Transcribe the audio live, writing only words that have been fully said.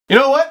You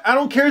know what? I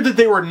don't care that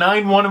they were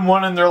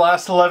 9-1-1 in their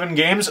last 11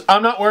 games.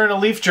 I'm not wearing a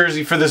Leaf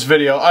jersey for this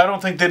video. I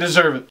don't think they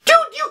deserve it. Dude,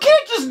 you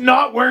can't just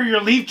not wear your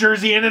Leaf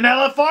jersey in an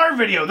LFR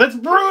video. That's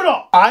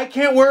brutal. I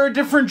can't wear a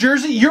different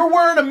jersey. You're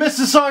wearing a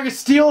Mississauga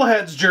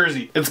Steelheads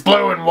jersey. It's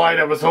blue and white.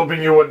 I was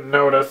hoping you wouldn't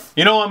notice.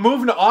 You know, I'm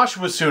moving to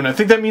Oshawa soon. I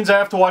think that means I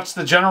have to watch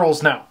the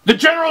Generals now. The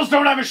Generals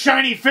don't have a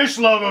shiny fish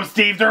logo,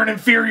 Steve. They're an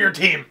inferior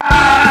team.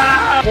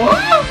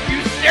 What?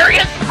 You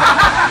serious?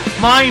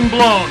 Mind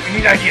blown. We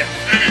need ideas.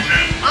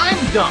 I'm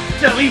dumb.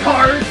 Silly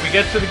hard. We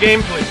get to the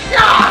game, please.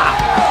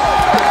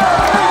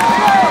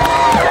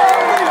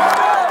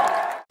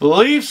 The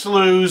Leafs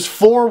lose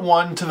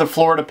 4-1 to the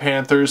Florida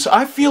Panthers.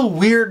 I feel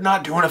weird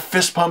not doing a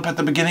fist pump at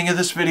the beginning of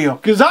this video,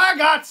 because I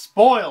got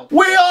spoiled.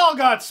 We all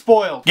got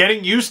spoiled.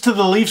 Getting used to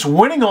the Leafs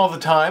winning all the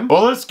time.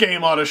 Well, this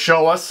game ought to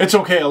show us. It's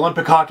okay,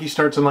 Olympic hockey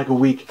starts in like a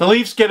week. The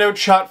Leafs get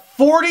outshot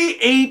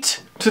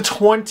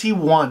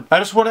 48-21. I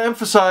just want to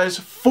emphasize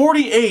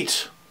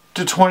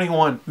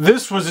 48-21.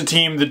 This was a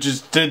team that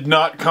just did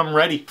not come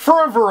ready.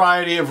 For a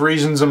variety of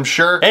reasons, I'm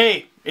sure.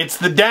 Hey, it's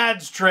the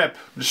dad's trip.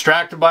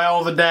 Distracted by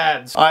all the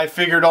dads. I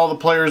figured all the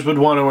players would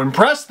want to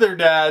impress their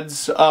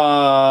dads.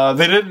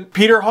 They didn't.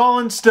 Peter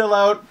Holland's still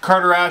out.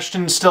 Carter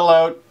Ashton's still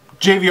out.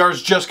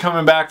 JVR's just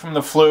coming back from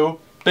the flu.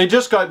 They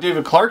just got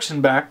David Clarkson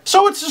back.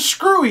 So it's a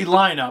screwy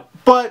lineup.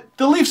 But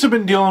the Leafs have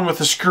been dealing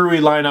with a screwy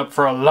lineup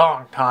for a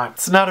long time.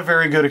 It's not a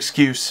very good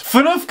excuse.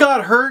 Phaneuf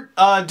got hurt,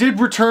 did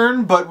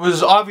return, but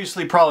was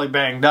obviously probably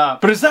banged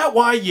up. But is that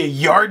why you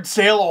yard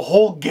sale a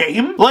whole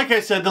game? Like I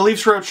said, the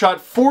Leafs were outshot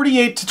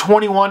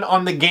 48-21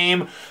 on the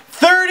game.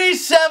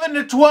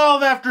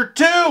 37-12 after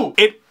 2!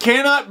 It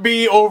cannot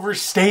be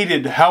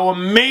overstated how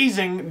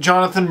amazing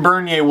Jonathan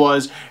Bernier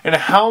was and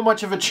how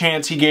much of a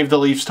chance he gave the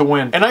Leafs to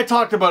win. And I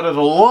talked about it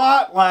a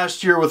lot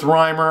last year with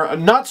Reimer,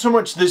 not so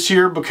much this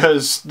year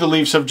because the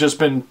Leafs have just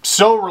been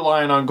so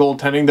reliant on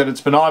goaltending that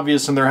it's been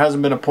obvious and there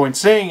hasn't been a point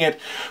saying it.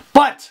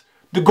 But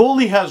the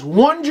goalie has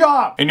one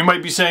job. And you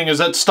might be saying, is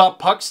that stop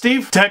puck,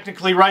 Steve?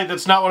 Technically right,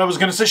 that's not what I was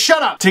going to say.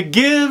 Shut up! To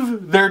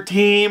give their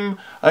team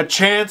a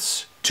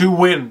chance to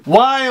win.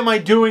 Why am I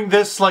doing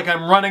this like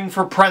I'm running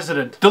for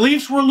president? The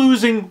Leafs were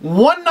losing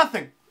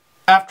 1-0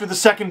 after the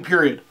second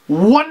period.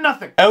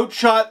 1-0.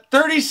 Outshot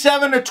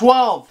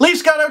 37-12.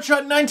 Leafs got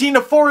outshot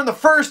 19-4 in the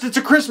first. It's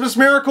a Christmas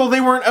miracle they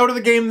weren't out of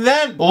the game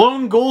then.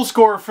 Lone goal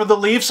scorer for the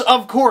Leafs,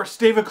 of course,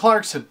 David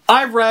Clarkson.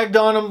 I've ragged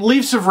on him.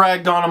 Leafs have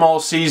ragged on him all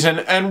season,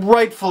 and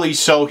rightfully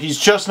so. He's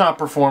just not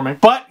performing.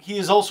 But he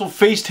has also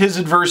faced his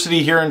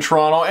adversity here in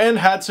Toronto and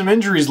had some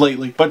injuries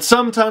lately. But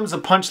sometimes the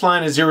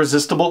punchline is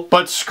irresistible.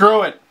 But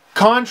screw it.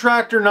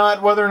 Contract or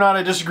not, whether or not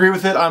I disagree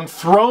with it, I'm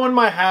throwing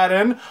my hat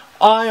in.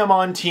 I am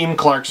on Team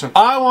Clarkson.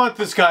 I want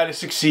this guy to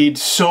succeed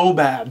so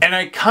bad. And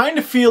I kind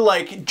of feel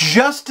like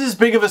just as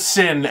big of a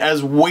sin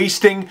as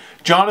wasting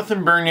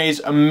Jonathan Bernier's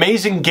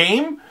amazing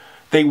game,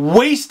 they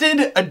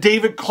wasted a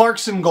David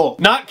Clarkson goal.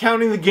 Not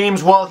counting the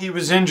games while he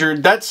was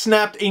injured, that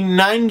snapped a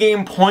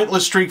 9-game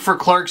pointless streak for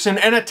Clarkson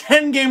and a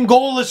 10-game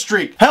goalless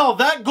streak. Hell,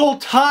 that goal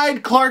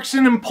tied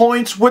Clarkson in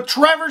points with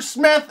Trevor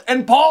Smith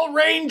and Paul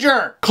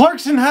Ranger.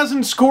 Clarkson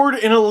hasn't scored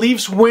in a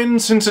Leafs win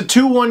since a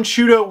 2-1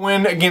 shootout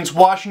win against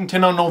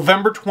Washington on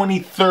November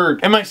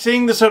 23rd. Am I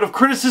saying this out of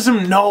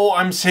criticism? No,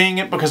 I'm saying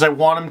it because I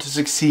want him to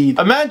succeed.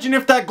 Imagine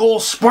if that goal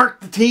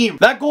sparked the team.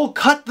 That goal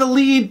cut the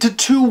lead to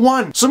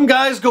 2-1. Some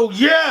guys go,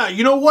 yeah,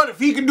 you know what, if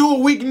he can do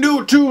it, we can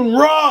do it too, and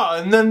raw.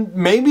 And then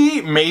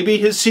maybe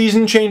his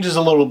season changes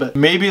a little bit.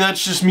 Maybe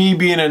that's just me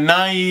being a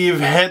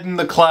naive, head in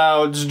the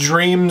clouds,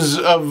 dreams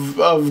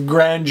of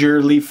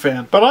grandeur Leaf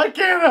fan. But I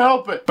can't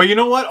help it. But you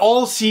know what?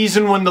 All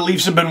season when the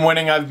Leafs have been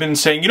winning, I've been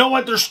saying, you know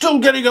what, they're still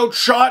getting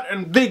outshot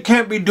and they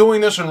can't be doing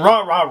this and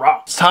rah, rah,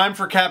 rah. It's time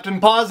for Captain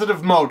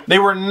Positive mode. They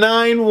were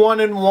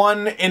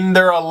 9-1-1 in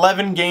their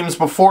 11 games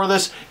before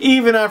this.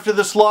 Even after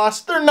this loss,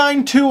 they're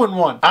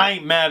 9-2-1. I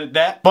ain't mad at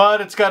that. But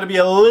it's got to be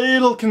a little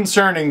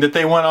concerning that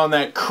they went on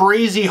that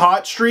crazy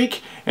hot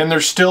streak and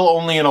they're still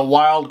only in a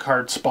wild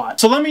card spot.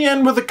 So let me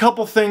end with a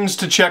couple things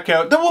to check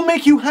out that will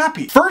make you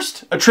happy.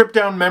 First, a trip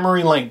down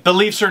memory lane. The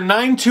Leafs are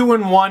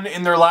 9-2-1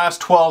 in their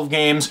last 12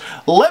 games.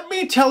 Let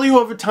me tell you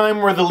of a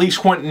time where the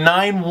Leafs went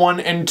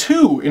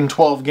 9-1-2 in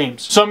 12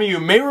 games. Some of you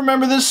may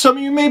remember this, some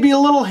of you may be a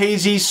little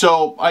hazy,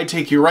 so I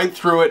take you right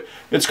through it.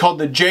 It's called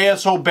the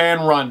JSO ban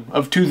run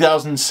of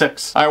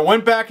 2006. I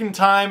went back in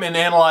time and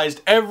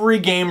analyzed every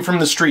game from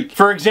the streak.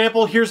 For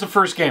example, here's the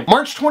first game.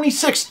 March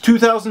 26,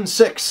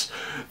 2006.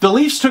 The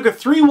Leafs took a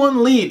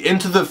 3-1 lead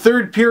into the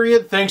third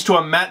period thanks to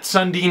a Matt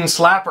Sundin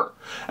slapper.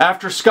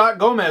 After Scott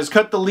Gomez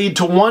cut the lead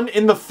to 1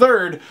 in the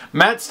third,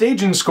 Matt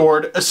Stajan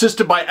scored,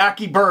 assisted by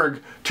Aki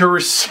Berg, to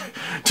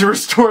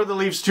restore the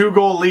Leafs'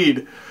 2-goal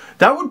lead.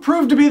 That would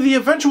prove to be the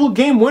eventual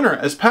game winner,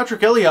 as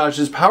Patrick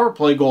Eliage's power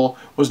play goal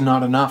was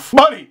not enough.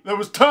 Buddy, that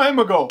was time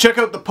ago! Check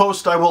out the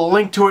post, I will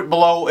link to it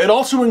below. It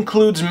also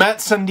includes Matt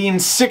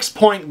Sundin's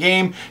 6-point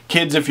game.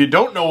 Kids, if you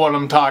don't know what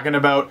I'm talking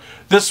about,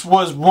 this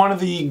was one of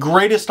the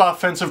greatest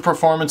offensive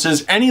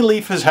performances any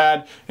Leaf has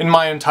had in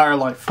my entire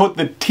life. Put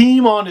the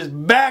team on his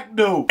back,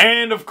 dude!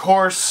 And of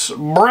course,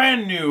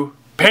 brand new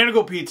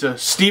Panago Pizza,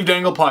 Steve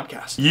Dangle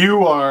Podcast.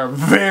 You are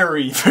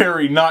very,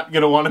 very not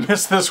gonna want to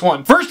miss this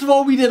one. First of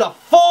all, we did a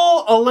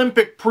full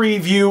Olympic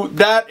preview.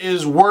 That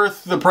is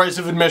worth the price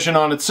of admission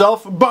on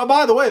itself. But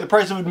by the way, the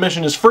price of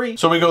admission is free.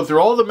 So we go through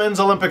all the men's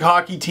Olympic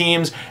hockey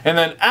teams, and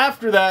then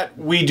after that,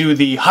 we do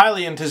the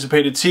highly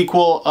anticipated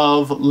sequel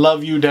of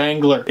Love You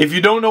Dangler. If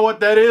you don't know what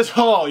that is,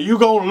 oh, you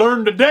gonna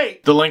learn today.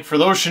 The link for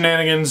those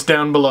shenanigans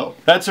down below.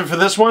 That's it for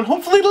this one.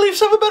 Hopefully the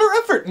Leafs have a better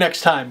effort next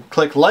time.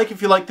 Click like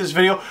if you like this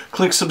video.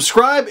 Click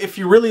subscribe if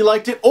you really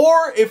liked it,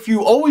 or if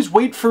you always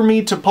wait for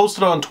me to post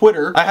it on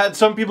Twitter. I had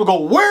some people go,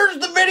 "Where's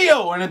the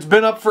video?" And it's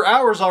been up for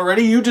hours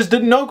already. You just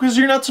didn't know because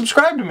you're not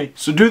subscribed to me.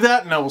 So do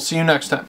that, and I will see you next time.